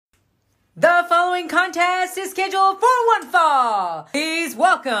The following contest is scheduled for one fall. Please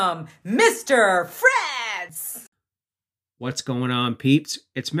welcome Mr. Frets. What's going on, peeps?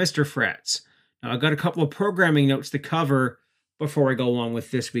 It's Mr. Frets. Now, I've got a couple of programming notes to cover before I go along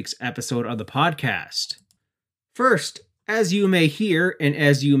with this week's episode of the podcast. First, as you may hear, and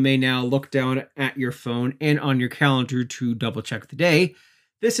as you may now look down at your phone and on your calendar to double check the day,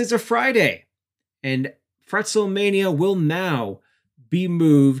 this is a Friday, and Fretzelmania will now be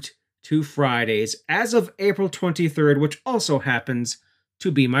moved to Fridays as of April 23rd, which also happens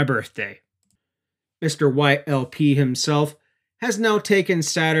to be my birthday. Mr. YLP himself has now taken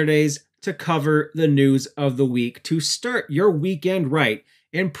Saturdays to cover the news of the week to start your weekend right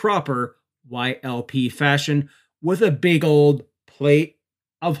in proper YLP fashion with a big old plate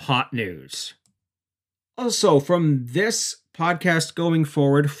of hot news. Also, from this podcast going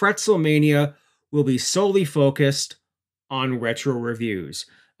forward, Fretzelmania will be solely focused on retro reviews.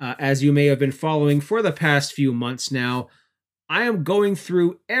 As you may have been following for the past few months now, I am going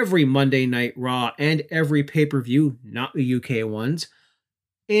through every Monday Night Raw and every pay-per-view, not the UK ones,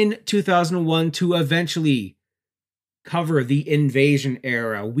 in 2001 to eventually cover the Invasion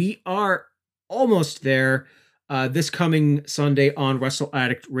era. We are almost there. This coming Sunday on Wrestle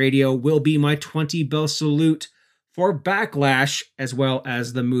Addict Radio will be my 20-bell salute for Backlash, as well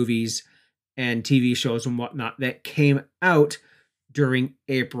as the movies and TV shows and whatnot that came out during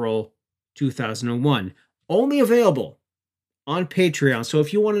April 2001. Only available on Patreon. So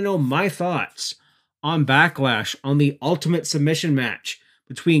if you want to know my thoughts on Backlash, on the Ultimate Submission match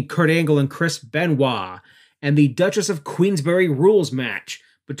between Kurt Angle and Chris Benoit, and the Duchess of Queensberry Rules match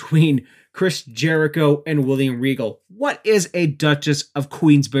between Chris Jericho and William Regal. What is a Duchess of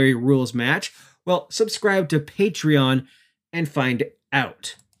Queensberry Rules match? Well, subscribe to Patreon and find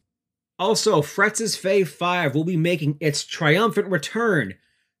out. Also, Frets' Fave 5 will be making its triumphant return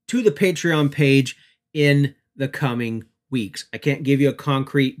to the Patreon page in the coming weeks. I can't give you a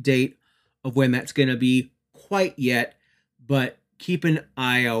concrete date of when that's going to be quite yet, but keep an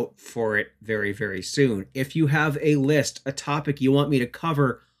eye out for it very, very soon. If you have a list, a topic you want me to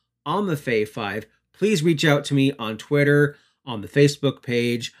cover on the Fave 5, please reach out to me on Twitter, on the Facebook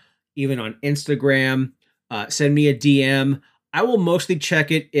page, even on Instagram. Send me a DM. I will mostly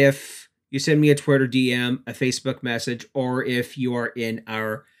check it if you send me a Twitter DM, a Facebook message, or if you are in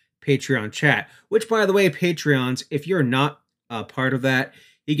our Patreon chat. Which, by the way, Patreons, if you're not a part of that,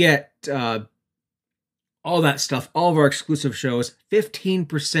 you get all that stuff, all of our exclusive shows,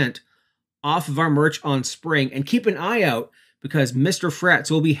 15% off of our merch on Spring. And keep an eye out, because Mr. Frets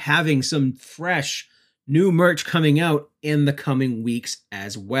will be having some fresh new merch coming out in the coming weeks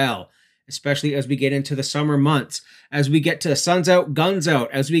as well. Especially as we get into the summer months, as we get to Suns Out, Guns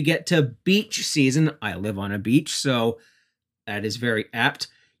Out, as we get to beach season. I live on a beach, so that is very apt.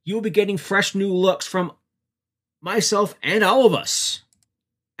 You'll be getting fresh new looks from myself and all of us,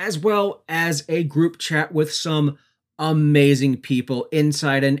 as well as a group chat with some amazing people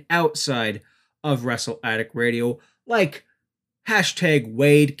inside and outside of Wrestle Addict Radio, like hashtag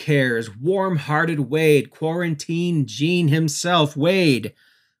Wade Cares, Warm-Hearted Wade, Quarantine Gene himself, Wade,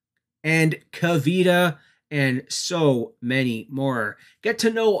 and Kavita, and so many more. Get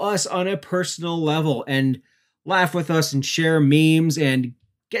to know us on a personal level and laugh with us and share memes and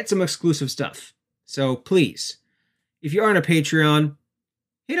get some exclusive stuff. So please, if you aren't a Patreon,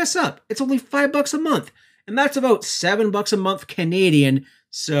 hit us up. It's only $5 a month, and that's about $7 a month Canadian.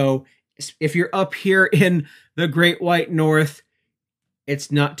 So if you're up here in the Great White North,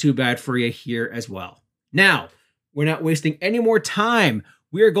 it's not too bad for you here as well. Now, we're not wasting any more time.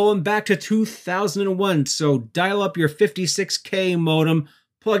 We are going back to 2001, so dial up your 56K modem,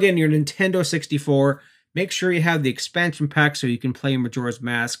 plug in your Nintendo 64, make sure you have the expansion pack so you can play Majora's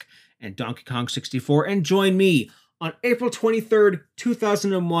Mask and Donkey Kong 64, and join me on April 23rd,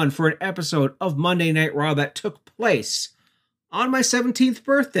 2001 for an episode of Monday Night Raw that took place on my 17th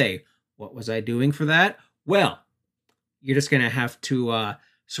birthday. What was I doing for that? Well, you're just going to have to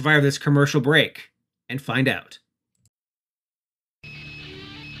survive this commercial break and find out.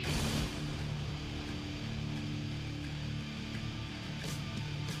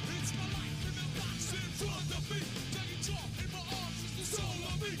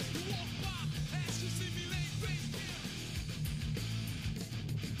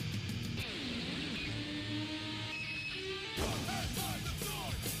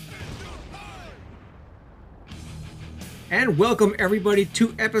 And welcome everybody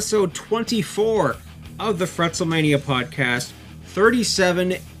to episode 24 of the Fretzelmania podcast,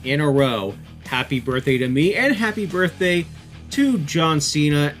 37 in a row. Happy birthday to me, and happy birthday to John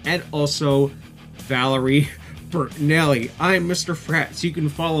Cena, and also Valerie Bertinelli. I'm Mr. Fretz. You can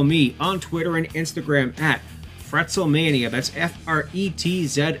follow me on Twitter and Instagram at Fretzelmania. That's F-R-E-T-Z-L-E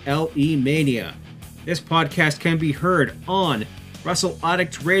Mania. This podcast can be heard on Wrestle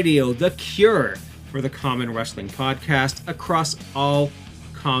Addict Radio, the cure for the common wrestling podcast, across all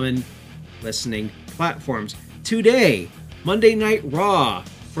common listening platforms. Today, Monday Night Raw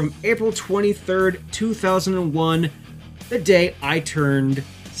from April 23rd, 2001, the day I turned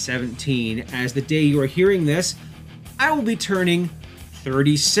 17. As the day you are hearing this, I will be turning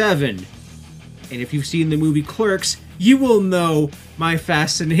 37. And if you've seen the movie Clerks, you will know my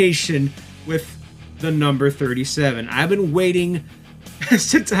fascination with the number 37. I've been waiting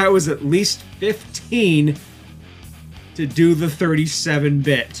since I was at least 15 to do the 37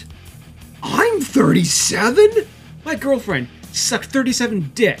 bit. I'm 37? My girlfriend sucked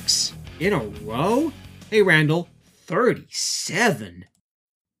 37 dicks in a row? Hey Randall, 37?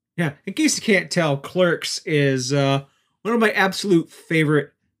 Yeah, in case you can't tell, Clerks is one of my absolute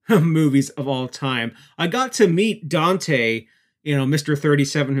favorite movies of all time. I got to meet Dante, Mr.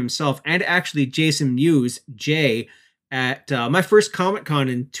 37 himself, and actually Jason Mewes, Jay, at my first Comic-Con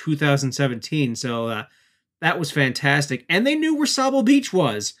in 2017. So that was fantastic. And they knew where Sable Beach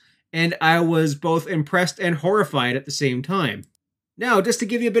was. And I was both impressed and horrified at the same time. Now, just to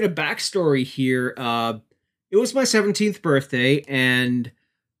give you a bit of backstory here, it was my 17th birthday, and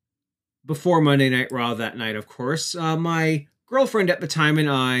before Monday Night Raw that night, of course, my girlfriend at the time and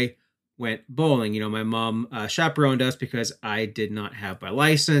I went bowling. My mom chaperoned us because I did not have my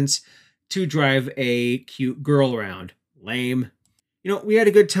license to drive a cute girl around. Lame. We had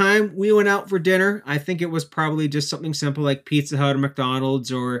a good time. We went out for dinner. I think it was probably just something simple like Pizza Hut or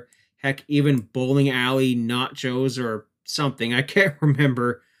McDonald's, or heck, even bowling alley, nachos, or something. I can't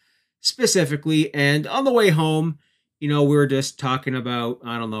remember specifically. And on the way home, we were just talking about,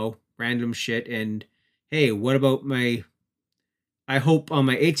 I don't know, random shit. And hey, what about I hope on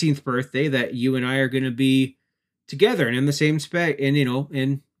my 18th birthday that you and I are going to be together and in the same spec, and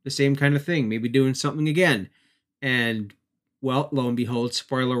in the same kind of thing, maybe doing something again. And well, lo and behold,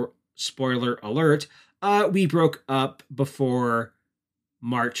 spoiler alert, we broke up before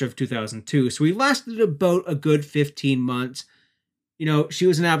March of 2002. So we lasted about a good 15 months. She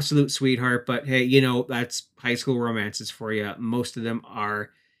was an absolute sweetheart, but hey, that's high school romances for you. Most of them are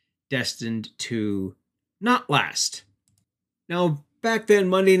destined to not last. Now, back then,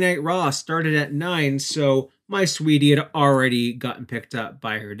 Monday Night Raw started at 9, so my sweetie had already gotten picked up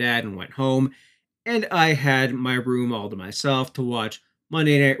by her dad and went home, and I had my room all to myself to watch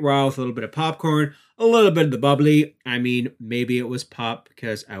Monday Night Raw with a little bit of popcorn, a little bit of the bubbly. I mean, maybe it was pop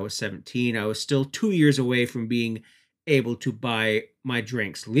because I was 17. I was still 2 years away from being able to buy my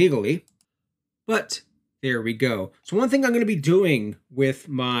drinks legally, but there we go. So one thing I'm going to be doing with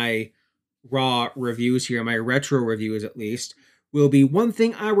my Raw reviews here, my retro reviews at least, will be one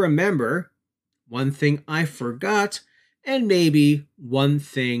thing I remember, one thing I forgot, and maybe one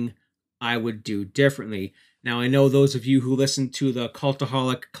thing I would do differently. Now, I know those of you who listen to the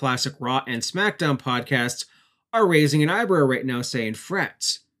Cultaholic Classic Raw and SmackDown podcasts are raising an eyebrow right now saying,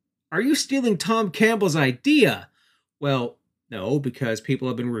 Fretz, are you stealing Tom Campbell's idea? Well, no, because people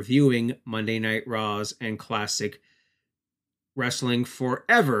have been reviewing Monday Night Raws and classic wrestling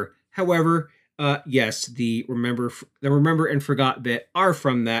forever. However, yes, the remember and forgot bit are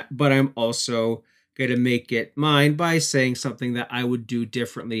from that, but I'm also going to make it mine by saying something that I would do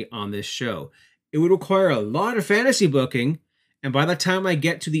differently on this show. It would require a lot of fantasy booking, and by the time I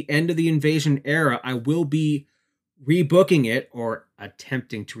get to the end of the Invasion era, I will be rebooking it, or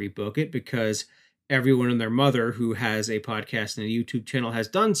attempting to rebook it, because everyone and their mother who has a podcast and a YouTube channel has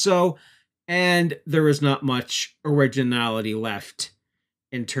done so, and there is not much originality left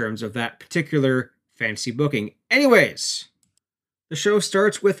in terms of that particular fantasy booking. Anyways, the show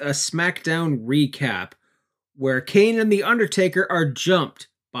starts with a SmackDown recap, where Kane and The Undertaker are jumped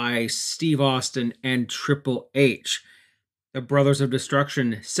by Steve Austin and Triple H. The Brothers of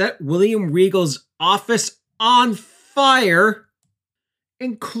Destruction set William Regal's office on fire,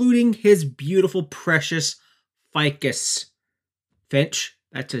 including his beautiful, precious ficus. Finch,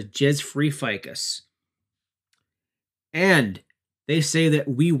 that's a jizz-free ficus. And they say that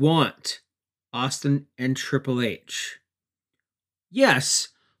we want Austin and Triple H. Yes,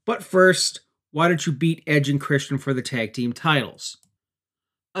 but first, why don't you beat Edge and Christian for the tag team titles?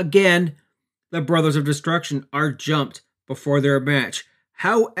 Again, the Brothers of Destruction are jumped before their match.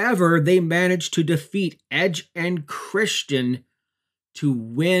 However, they managed to defeat Edge and Christian to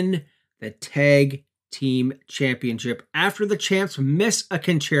win the tag team championship after the champs miss a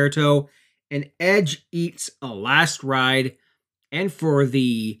concerto and Edge eats a last ride. And for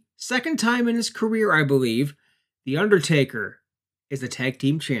the second time in his career, I believe, The Undertaker is the tag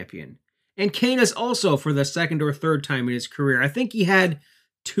team champion. And Kane is also for the second or third time in his career. I think he had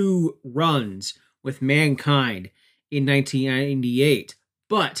 2 runs with Mankind in 1998.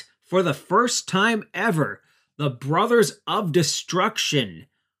 But for the first time ever, the Brothers of Destruction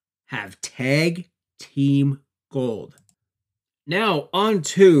have tag team gold. Now on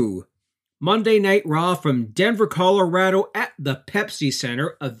to Monday Night Raw from Denver, Colorado at the Pepsi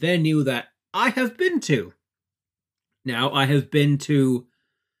Center, a venue that I have been to. Now, I have been to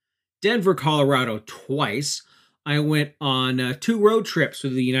Denver, Colorado twice. I went on 2 road trips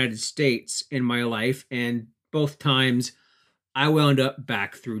through the United States in my life, and both times I wound up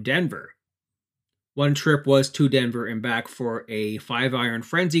back through Denver. One trip was to Denver and back for a 5 Iron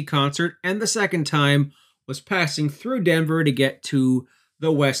Frenzy concert, and the second time was passing through Denver to get to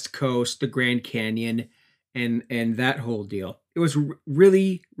the West Coast, the Grand Canyon, and that whole deal. It was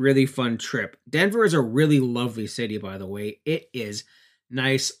really, really fun trip. Denver is a really lovely city, by the way. It is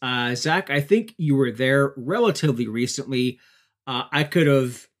nice. Zach, I think you were there relatively recently. I could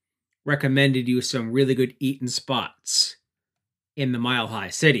have recommended you some really good eating spots in the Mile High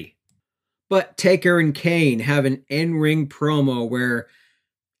City. But Taker and Kane have an in-ring promo where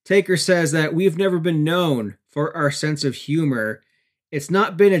Taker says that we've never been known for our sense of humor. It's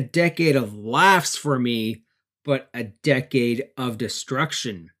not been a decade of laughs for me, but a decade of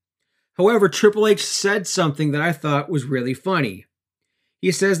destruction. However, Triple H said something that I thought was really funny.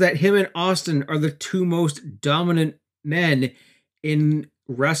 He says that him and Austin are the 2 most dominant men in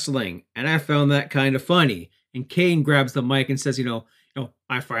wrestling, and I found that kind of funny. And Kane grabs the mic and says,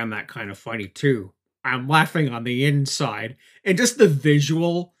 I find that kind of funny too. I'm laughing on the inside. And just the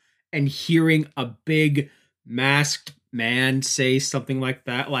visual and hearing a big masked man say something like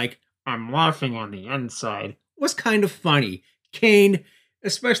that, like, I'm laughing on the inside, was kind of funny. Kane,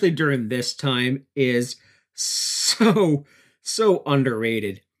 especially during this time, is so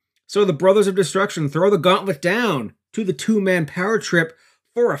underrated. So the Brothers of Destruction throw the gauntlet down to the 2-man power trip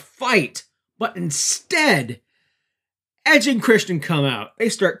for a fight. But instead, Edge and Christian come out. They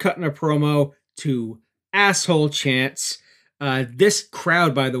start cutting a promo to asshole chants. This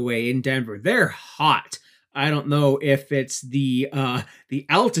crowd, by the way, in Denver, they're hot. I don't know if it's the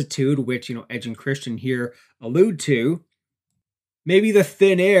altitude, which, Edge and Christian here allude to. Maybe the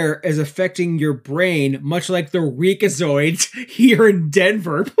thin air is affecting your brain, much like the Reekazoids here in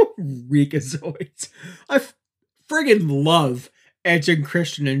Denver. Reekazoids. I friggin' love Edge and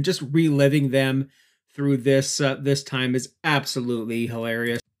Christian, and just reliving them through this time is absolutely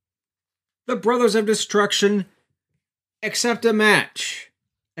hilarious. The Brothers of Destruction accept a match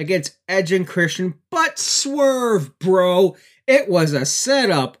against Edge and Christian, but swerve, bro. It was a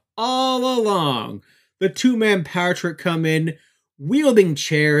setup all along. The 2-man power trip come in, wielding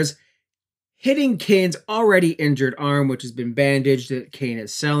chairs, hitting Kane's already injured arm, which has been bandaged that Kane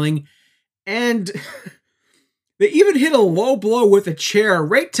is selling, and they even hit a low blow with a chair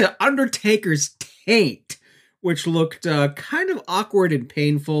right to Undertaker's taint, which looked kind of awkward and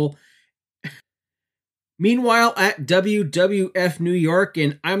painful. Meanwhile, at WWF New York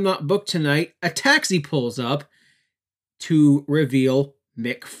and I'm Not Booked Tonight, a taxi pulls up to reveal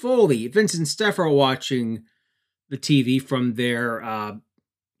Mick Foley. Vince and Steph are watching the TV from their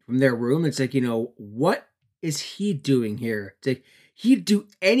room. It's like, what is he doing here? It's like, he'd do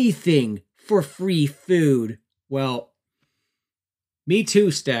anything for free food. Well, me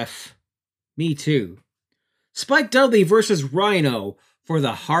too, Steph. Me too. Spike Dudley versus Rhino for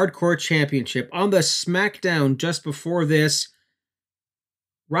the Hardcore Championship. On the SmackDown just before this,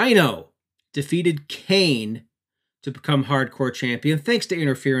 Rhino defeated Kane to become Hardcore Champion thanks to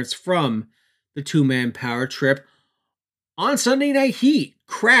interference from the 2-man power trip. On Sunday Night Heat,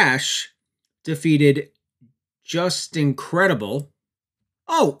 Crash defeated Just Incredible.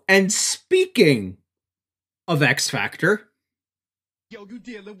 Oh, and speaking of X Factor, yo, you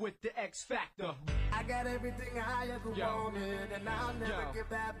dealing with the X Factor. I got everything I ever wanted, and I'll never give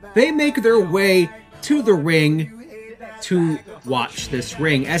that back. They make their way to the ring to watch this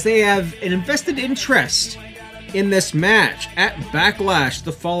ring, as they have an invested interest in this match. At Backlash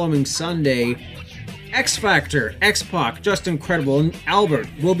the following Sunday, X Factor, X-Pac, Just Incredible, and Albert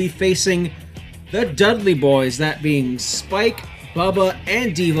will be facing the Dudley Boys, that being Spike, Bubba,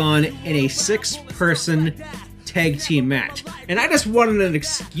 and Devon, in a 6-person tag team match. And I just wanted an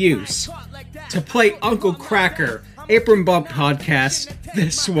excuse to play Uncle Cracker, Apron Bump Podcast.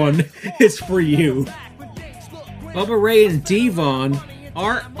 This one is for you. Bubba Ray and Devon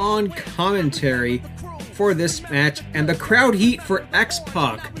are on commentary for this match, and the crowd heat for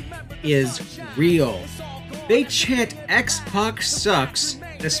X-Pac is real. They chant X-Pac sucks,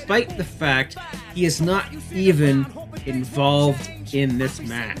 despite the fact He is not even involved in this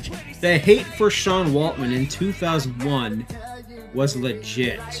match. The hate for Sean Waltman in 2001 was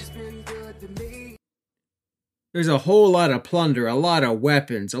legit. There's a whole lot of plunder, a lot of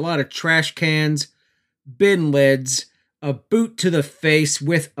weapons, a lot of trash cans, bin lids, a boot to the face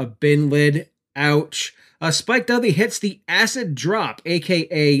with a bin lid. Ouch. Spike Dudley hits the acid drop,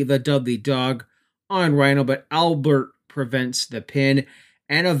 aka the Dudley Dog, on Rhino, but Albert prevents the pin.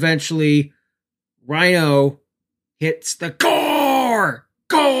 And eventually, Rhino hits the gore!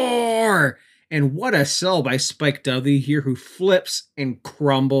 Gore! And what a sell by Spike Dudley here, who flips and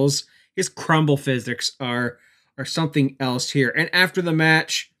crumbles. His crumble physics are something else here. And after the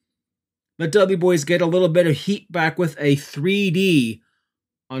match, the Dudley Boys get a little bit of heat back with a 3D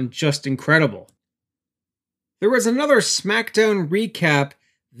on Just Incredible. There was another SmackDown recap,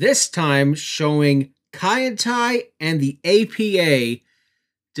 this time showing Kaientai and the APA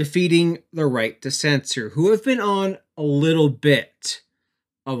defeating the Right to Censor, who have been on a little bit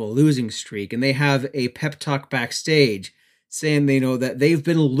of a losing streak. And they have a pep talk backstage saying they know that they've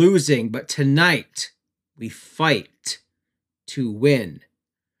been losing, but tonight we fight to win.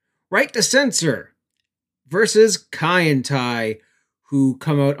 Right to Censor versus Kaientai, who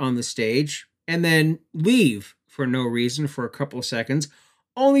come out on the stage and then leave for no reason for a couple of seconds,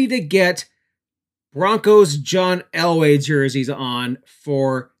 only to get Broncos John Elway jerseys on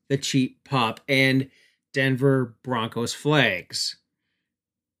for the cheap pop and Denver Broncos flags.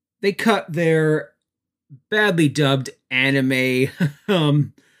 They cut their badly dubbed anime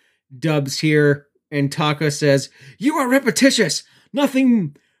dubs here, and Taka says, "You are repetitious,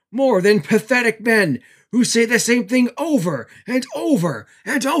 nothing more than pathetic men who say the same thing over and over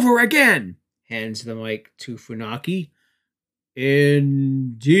and over again." Hands the mic to Funaki.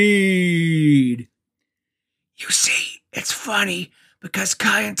 "Indeed. You see, it's funny because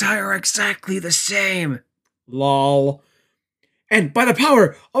Kai and Ty are exactly the same. Lol. And by the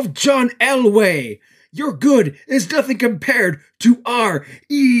power of John Elway, your good is nothing compared to our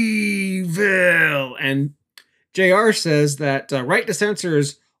evil." And JR says that Right to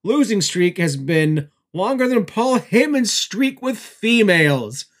Censor's losing streak has been longer than Paul Heyman's streak with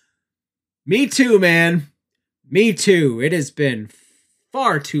females. Me too, man. Me too. It has been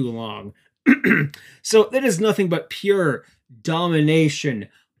far too long. So that is nothing but pure domination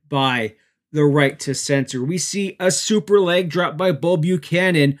by the Right to Censor. We see a super leg drop by Bull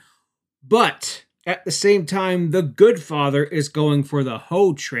Buchanan, but at the same time, the Good Father is going for the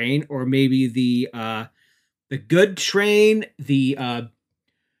Ho train, or maybe the Good train, the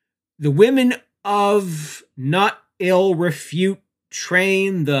Women of Not Ill Refute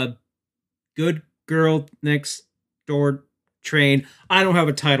train, the Good Girl Next Door train. I don't have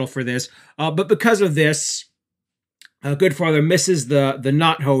a title for this, but because of this, Good Father misses the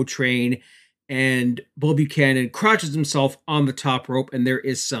Not Ho train, and Bull Buchanan crouches himself on the top rope, and there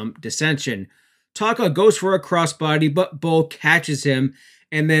is some dissension. Taka goes for a crossbody, but Bull catches him,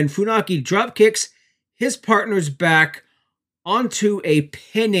 and then Funaki drop kicks his partner's back onto a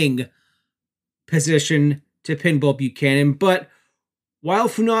pinning position to pin Bull Buchanan. But while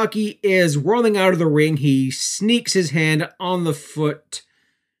Funaki is rolling out of the ring, he sneaks his hand on the foot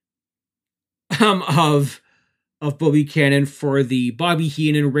of Bull Buchanan for the Bobby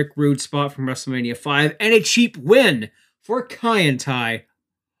Heenan Rick Rude spot from WrestleMania 5, and a cheap win for Kaientai.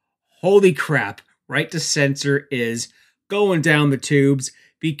 Holy crap, Right to Censor is going down the tubes,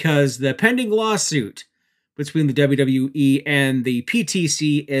 because the pending lawsuit between the WWE and the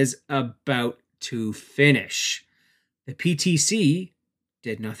PTC is about to finish. The PTC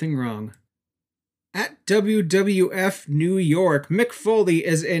did nothing wrong. At WWF New York, Mick Foley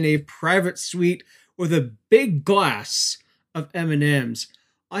is in a private suite with a big glass of M&Ms.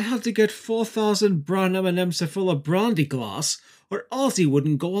 "I had to get 4,000 brown M&Ms to fill a brandy glass, or Ozzy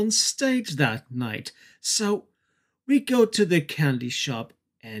wouldn't go on stage that night. So we go to the candy shop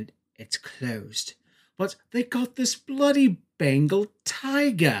and it's closed. But they got this bloody Bengal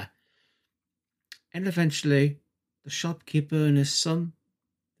tiger." And eventually, the shopkeeper and his son,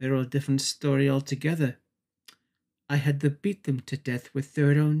 they're a different story altogether. "I had to beat them to death with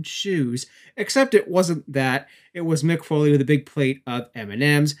their own shoes." Except it wasn't that. It was Mick Foley with a big plate of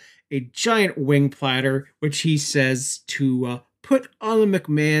M&Ms, a giant wing platter, which he says to put on the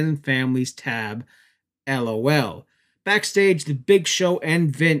McMahon family's tab, LOL. Backstage, the Big Show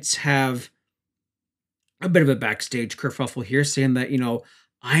and Vince have a bit of a backstage kerfuffle here, saying that,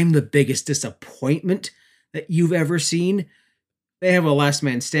 "I'm the biggest disappointment that you've ever seen." They have a last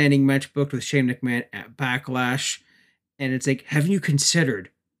man standing match booked with Shane McMahon at Backlash. And it's like, haven't you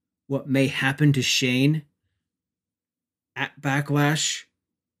considered what may happen to Shane at Backlash?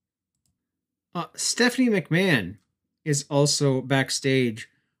 Stephanie McMahon is also backstage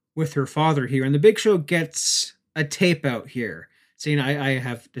with her father here, and the Big Show gets a tape out here saying, I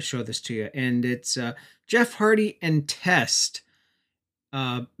have to show this to you, and it's Jeff Hardy and Test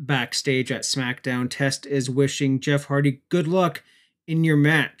backstage at SmackDown. Test is wishing Jeff Hardy good luck in your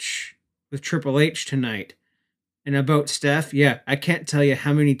match with Triple H tonight. And about Steph, yeah, I can't tell you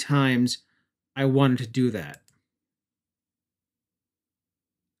how many times I wanted to do that.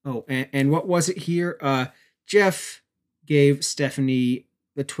 Oh, and what was it here? Jeff gave Stephanie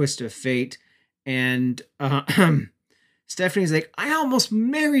the twist of fate, and Stephanie's like, I almost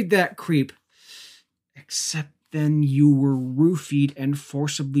married that creep. Except then you were roofied and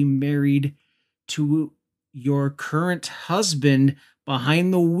forcibly married to your current husband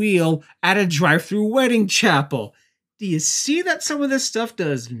behind the wheel at a drive-through wedding chapel. Do you see that some of this stuff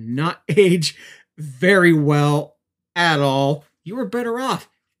does not age very well at all? You were better off.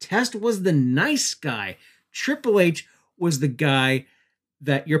 Test was the nice guy. Triple H was the guy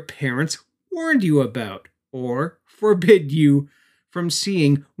that your parents warned you about or forbid you from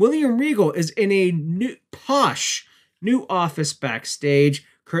seeing. William Regal is in a posh new office backstage.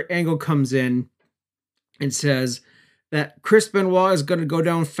 Kurt Angle comes in and says that Chris Benoit is going to go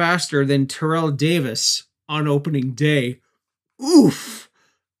down faster than Terrell Davis on opening day. Oof.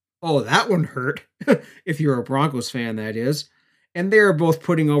 Oh, that one hurt. If you're a Broncos fan, that is. And they are both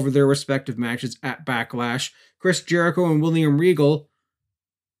putting over their respective matches at Backlash. Chris Jericho and William Regal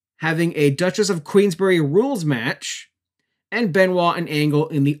having a Duchess of Queensberry rules match. And Benoit and Angle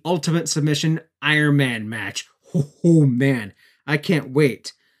in the Ultimate Submission Iron Man match. Oh man, I can't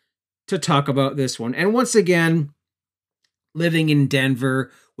wait to talk about this one. And once again, living in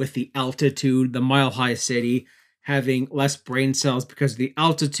Denver with the altitude, the mile-high city, having less brain cells because the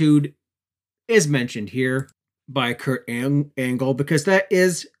altitude is mentioned here by Kurt Angle, because that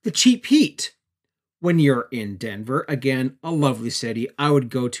is the cheap heat when you're in Denver. Again, a lovely city. I would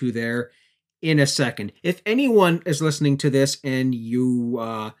go to there in a second. If anyone is listening to this and you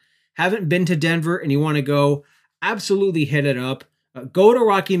haven't been to Denver and you want to go, absolutely hit it up. Go to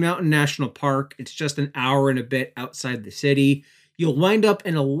Rocky Mountain National Park. It's just an hour and a bit outside the city. You'll wind up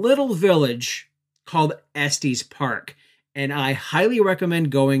in a little village called Estes Park, and I highly recommend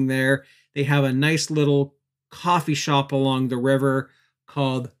going there. They have a nice little coffee shop along the river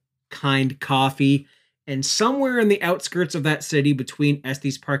called Kind Coffee, and somewhere in the outskirts of that city between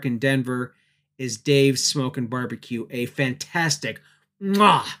Estes Park and Denver is Dave's Smoke and Barbecue, a fantastic,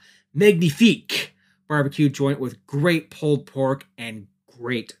 magnifique barbecue joint with great pulled pork and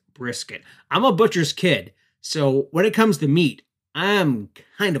great brisket. I'm a butcher's kid, so when it comes to meat, I'm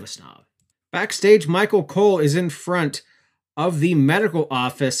kind of a snob. Backstage, Michael Cole is in front of the medical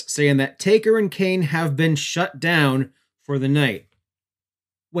office saying that Taker and Kane have been shut down for the night.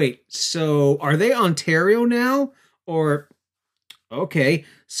 Wait, so are they Ontario now? Or, okay,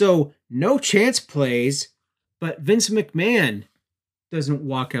 so no chance plays, but Vince McMahon doesn't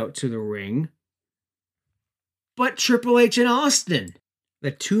walk out to the ring. But Triple H and Austin,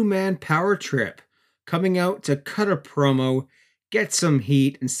 the two-man power trip, coming out to cut a promo, get some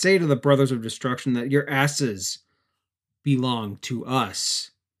heat, and say to the Brothers of Destruction that your asses belong to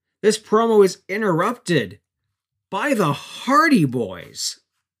us. This promo is interrupted by the Hardy Boys,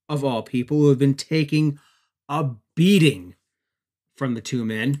 of all people, who have been taking a beating from the two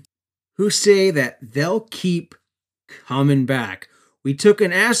men, who say that they'll keep coming back. We took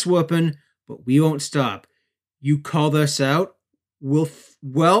an ass whooping, but we won't stop. You called us out?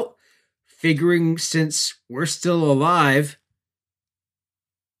 Well, figuring since we're still alive,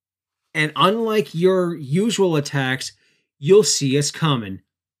 and unlike your usual attacks, you'll see us coming.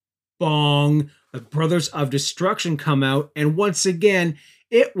 Bong! The Brothers of Destruction come out, and once again,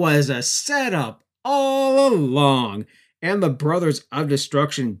 it was a setup all along. And the Brothers of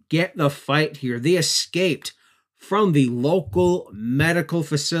Destruction get the fight here. They escaped from the local medical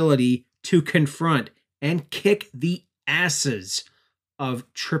facility to confront and kick the asses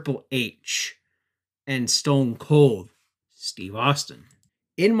of Triple H and Stone Cold Steve Austin.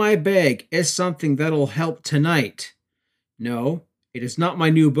 In my bag is something that'll help tonight. No, it is not my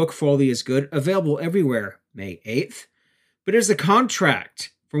new book, Foley is Good, available everywhere, May 8th. But as a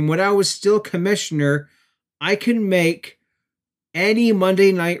contract, from when I was still commissioner, I can make any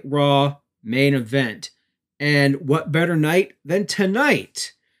Monday Night Raw main event. And what better night than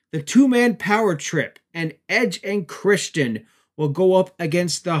tonight? The two-man power trip, and Edge and Christian will go up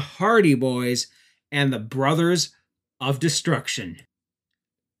against the Hardy Boys and the Brothers of Destruction.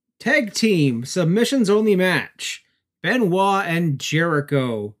 Tag team submissions only match. Benoit and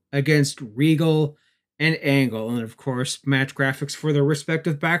Jericho against Regal and Angle. And of course, match graphics for their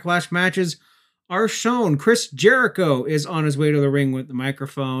respective Backlash matches are shown. Chris Jericho is on his way to the ring with the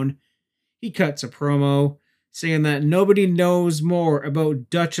microphone. He cuts a promo saying that nobody knows more about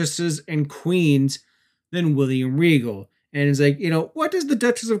duchesses and queens than William Regal. And it's like, what does the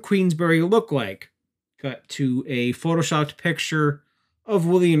Duchess of Queensberry look like? Cut to a photoshopped picture of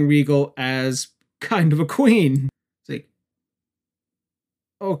William Regal as kind of a queen. It's like,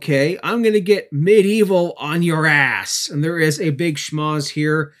 okay, I'm going to get medieval on your ass. And there is a big schmoz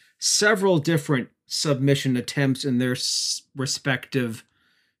here. Several different submission attempts in their respective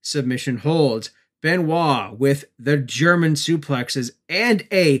submission holds. Benoit with the German suplexes and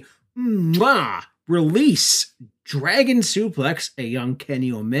a release dragon suplex. A young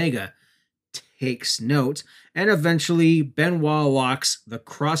Kenny Omega takes notes. And eventually Benoit locks the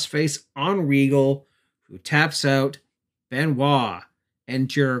crossface on Regal, who taps out. Benoit and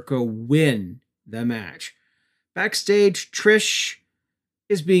Jericho win the match. Backstage, Trish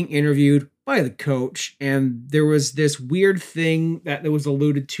is being interviewed by the coach, and there was this weird thing that was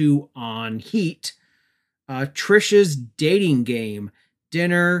alluded to on Heat. Trish's dating game,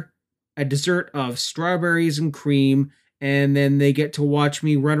 dinner, a dessert of strawberries and cream, and then they get to watch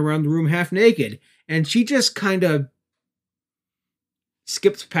me run around the room half naked. And she just kind of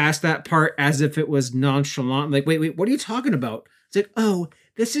skips past that part as if it was nonchalant. Like, wait, what are you talking about? It's like, oh,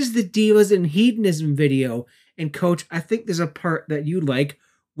 this is the Divas and Hedonism video. And coach, I think there's a part that you like.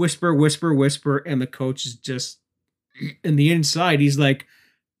 Whisper, whisper, whisper. And the coach is just, in the inside, he's like,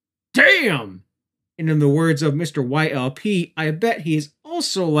 damn! And in the words of Mr. YLP, I bet he is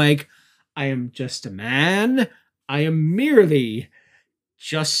also like, I am just a man. I am merely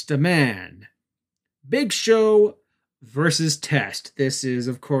just a man. Big Show versus Test. This is,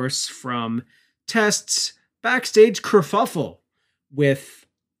 of course, from Test's backstage kerfuffle with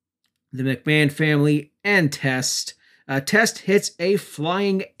the McMahon family and Test. Test hits a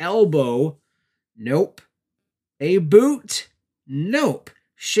flying elbow. Nope. A boot. Nope.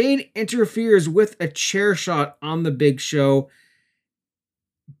 Shane interferes with a chair shot on the Big Show.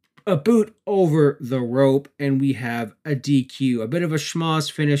 A boot over the rope, and we have a DQ. A bit of a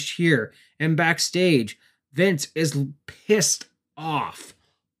schmoz finish here. And backstage, Vince is pissed off,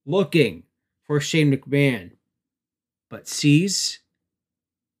 looking for Shane McMahon, but sees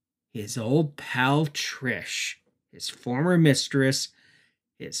his old pal Trish, his former mistress,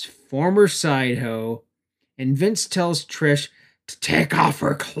 his former side hoe, and Vince tells Trish to take off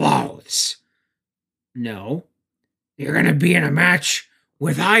her clothes. No, you're going to be in a match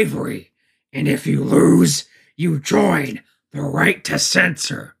with Ivory, and if you lose, you join the Right to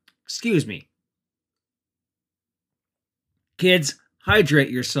Censor. Excuse me. Kids, hydrate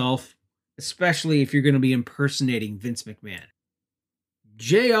yourself, especially if you're going to be impersonating Vince McMahon.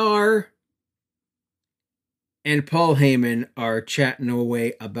 JR and Paul Heyman are chatting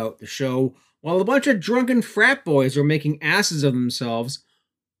away about the show, while a bunch of drunken frat boys are making asses of themselves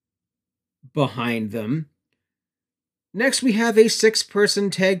behind them. Next, we have a 6-person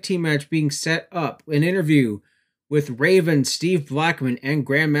tag team match being set up. An interview with Raven, Steve Blackman, and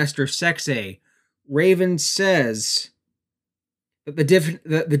Grandmaster Sexay. Raven says that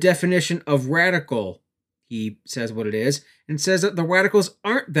the definition of radical, he says what it is, and says that the radicals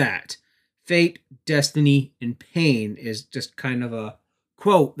aren't that. Fate, destiny, and pain is just kind of a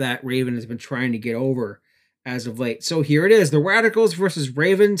quote that Raven has been trying to get over as of late. So here it is, the Radicals versus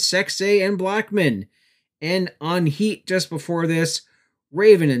Raven, Sexay, and Blackman. And on Heat, just before this,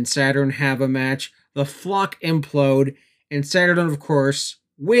 Raven and Saturn have a match. The Flock implode, and Saturn, of course,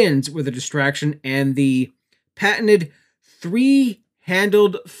 wins with a distraction and the patented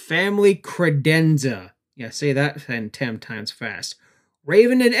 3-handled family credenza. Yeah, say that 10 times fast.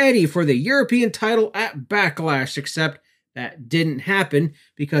 Raven and Eddie for the European title at Backlash, except that didn't happen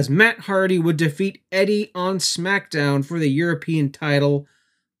because Matt Hardy would defeat Eddie on SmackDown for the European title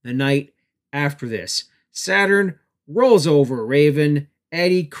the night after this. Saturn rolls over Raven.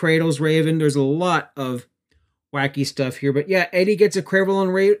 Eddie cradles Raven. There's a lot of wacky stuff here, but yeah, Eddie gets a cradle on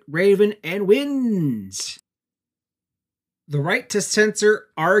Raven and wins. The Right to Censor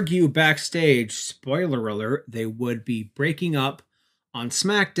argue backstage. Spoiler alert, they would be breaking up on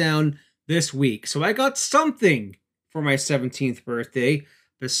SmackDown this week. So I got something for my 17th birthday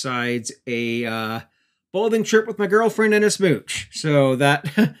besides a bowling trip with my girlfriend and a smooch. So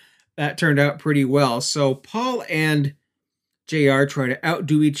that that turned out pretty well. So Paul and JR try to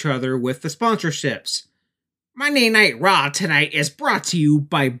outdo each other with the sponsorships. Monday Night Raw tonight is brought to you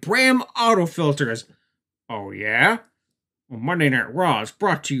by Bram Auto Filters. Oh yeah? Well, Monday Night Raw is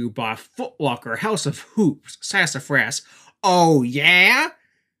brought to you by Foot Locker, House of Hoops, Sassafras. Oh yeah?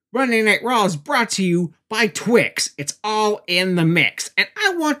 Monday Night Raw is brought to you by Twix. It's all in the mix. And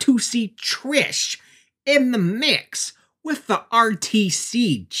I want to see Trish in the mix with the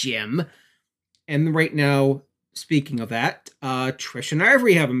RTC, Jim. And right now, speaking of that, Trish and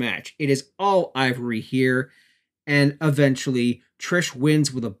Ivory have a match. It is all Ivory here. And eventually, Trish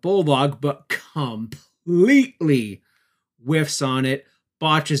wins with a bulldog, but completely whiffs on it,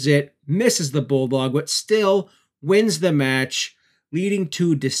 botches it, misses the bulldog, but still wins the match, leading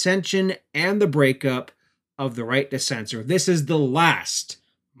to dissension and the breakup of the Right to Censor. This is the last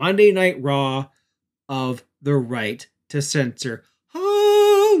Monday Night Raw of the Right to Censor.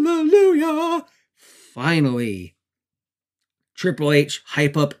 Hallelujah! Finally, Triple H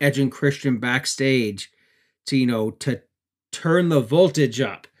hype up Edge and Christian backstage to, to turn the voltage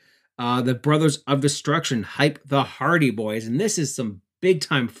up. The Brothers of Destruction hype the Hardy Boys, and this is some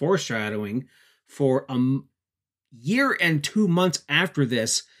big-time foreshadowing for year and 2 months after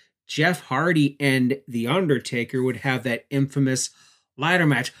this, Jeff Hardy and The Undertaker would have that infamous ladder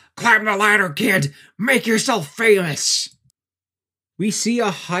match. Climb the ladder, kid! Make yourself famous! We see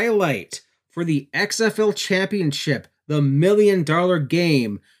a highlight for the XFL Championship, the $1 million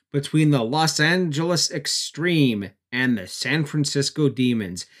game between the Los Angeles Extreme and the San Francisco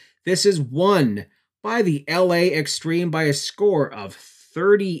Demons. This is won by the LA Extreme by a score of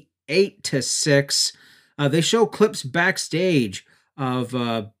 38-6. They show clips backstage of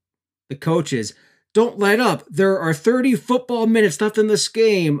the coaches. Don't let up. There are 30 football minutes left in this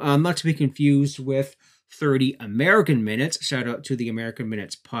game. Not to be confused with 30 American minutes. Shout out to the American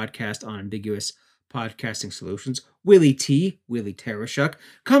Minutes podcast on Ambiguous Podcasting Solutions. Willie Tarashuk.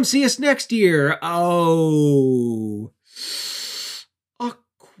 Come see us next year. Oh,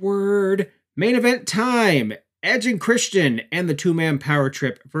 awkward. Main event time. Edge and Christian and the two-man power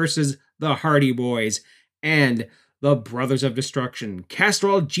trip versus the Hardy Boys and the Brothers of Destruction.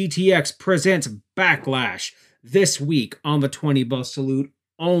 Castrol GTX presents Backlash this week on the 20 Bell Salute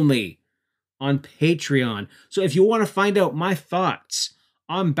only on Patreon. So if you want to find out my thoughts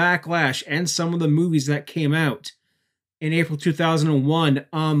on Backlash and some of the movies that came out in April 2001,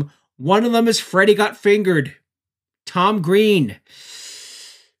 one of them is Freddy Got Fingered. Tom Green.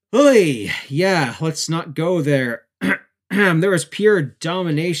 Oy, yeah, let's not go there. There is pure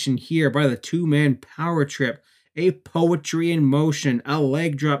domination here by the two-man power trip. A poetry in motion, a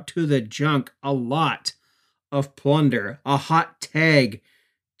leg drop to the junk, a lot of plunder, a hot tag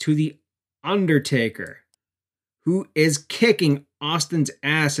to the Undertaker, who is kicking Austin's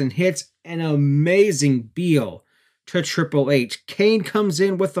ass and hits an amazing Beal to Triple H. Kane comes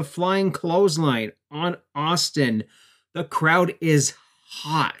in with the flying clothesline on Austin. The crowd is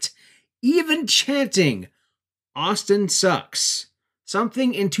hot, even chanting, Austin sucks.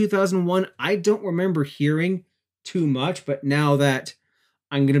 Something in 2001 I don't remember hearing too much, but now that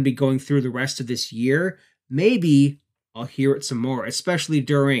I'm going to be going through the rest of this year, maybe I'll hear it some more, especially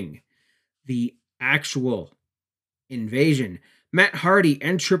during the actual invasion. Matt Hardy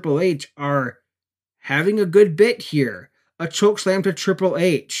and Triple H are having a good bit here. A chokeslam to Triple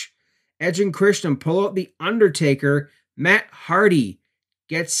H. Edge and Christian pull out the Undertaker. Matt Hardy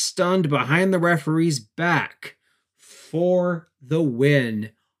gets stunned behind the referee's back for the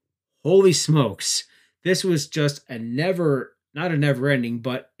win. Holy smokes. This was just not a never-ending,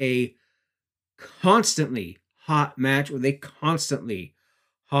 but a constantly hot match with a constantly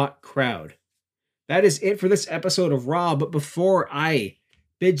hot crowd. That is it for this episode of Raw, but before I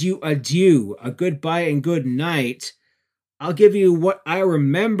bid you adieu, a goodbye and good night, I'll give you what I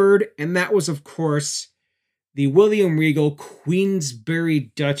remembered, and that was, of course, the William Regal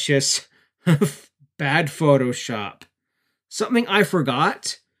Queensberry Duchess bad Photoshop. Something I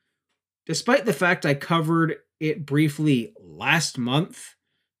forgot, despite the fact I covered it briefly last month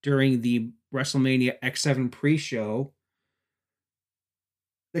during the WrestleMania X7 pre-show.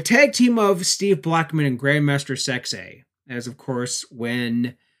 The tag team of Steve Blackman and Grandmaster Sexay, as of course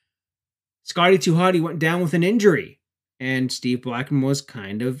when Scotty 2 Hotty went down with an injury, and Steve Blackman was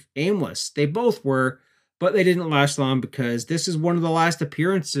kind of aimless. They both were, but they didn't last long because this is one of the last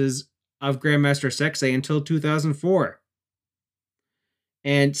appearances of Grandmaster Sexay until 2004.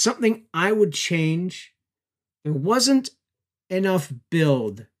 And something I would change, there wasn't enough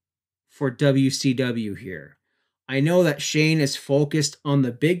build for WCW here. I know that Shane is focused on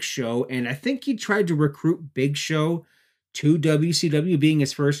the Big Show, and I think he tried to recruit Big Show to WCW being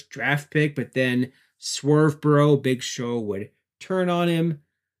his first draft pick, but then Swerve Bro, Big Show would turn on him.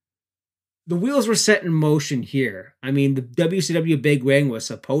 The wheels were set in motion here. I mean, the WCW Big Wing was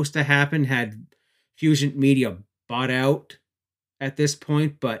supposed to happen, had Fusion Media bought out at this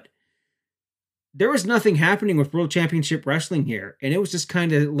point, but there was nothing happening with World Championship Wrestling here, and it was just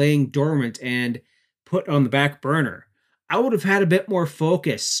kind of laying dormant and put on the back burner. I would have had a bit more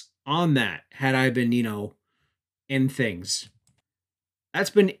focus on that had I been, in things. That's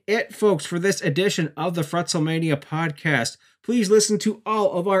been it, folks, for this edition of the Fretzelmania podcast. Please listen to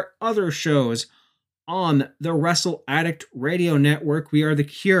all of our other shows on the Wrestle Addict Radio Network. We are the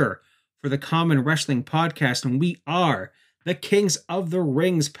cure for the common wrestling podcast, and we are the Kings of the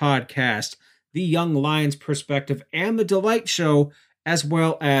Rings podcast, the Young Lions Perspective, and the Delight Show, as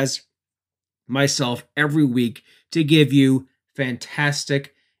well as myself every week to give you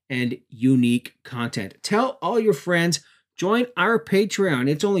fantastic and unique content. Tell all your friends, join our Patreon.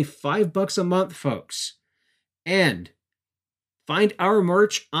 It's only $5 a month, folks. And find our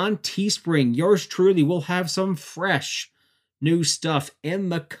merch on Teespring. Yours truly will have some fresh new stuff in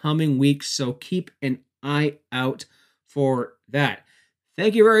the coming weeks, so keep an eye out for that.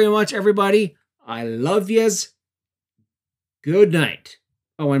 Thank you very much, everybody. I love yous. Good night.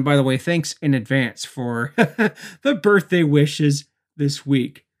 Oh, and by the way, thanks in advance for the birthday wishes this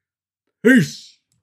week. Peace.